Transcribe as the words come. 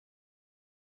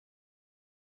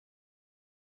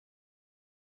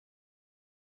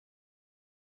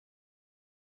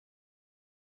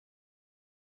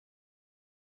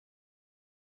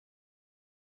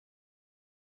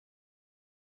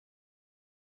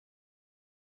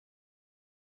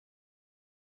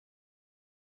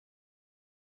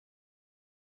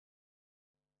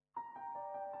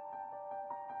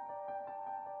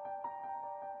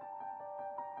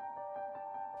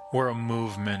We're a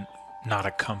movement, not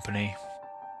a company.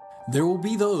 There will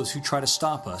be those who try to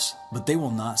stop us, but they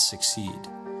will not succeed.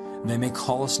 They may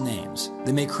call us names,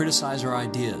 they may criticize our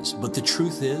ideas, but the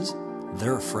truth is,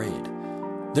 they're afraid.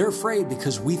 They're afraid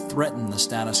because we threaten the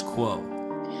status quo.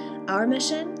 Our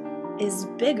mission is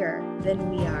bigger than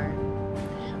we are.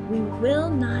 We will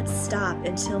not stop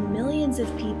until millions of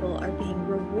people are being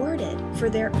rewarded for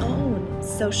their own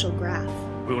social graph.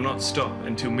 We will not stop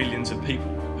until millions of people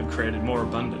have created more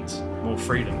abundance, more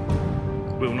freedom.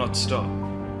 We will not stop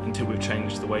until we've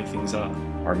changed the way things are.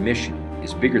 Our mission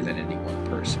is bigger than any one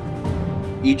person.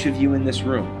 Each of you in this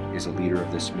room is a leader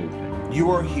of this movement.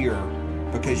 You are here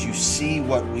because you see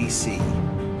what we see,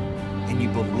 and you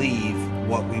believe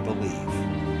what we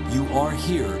believe. You are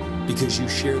here because you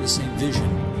share the same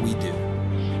vision we do.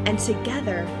 And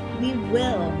together, we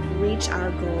will reach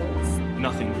our goals.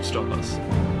 Nothing will stop us.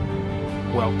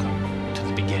 Welcome to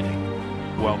the beginning.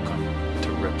 Welcome to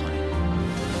Rippln.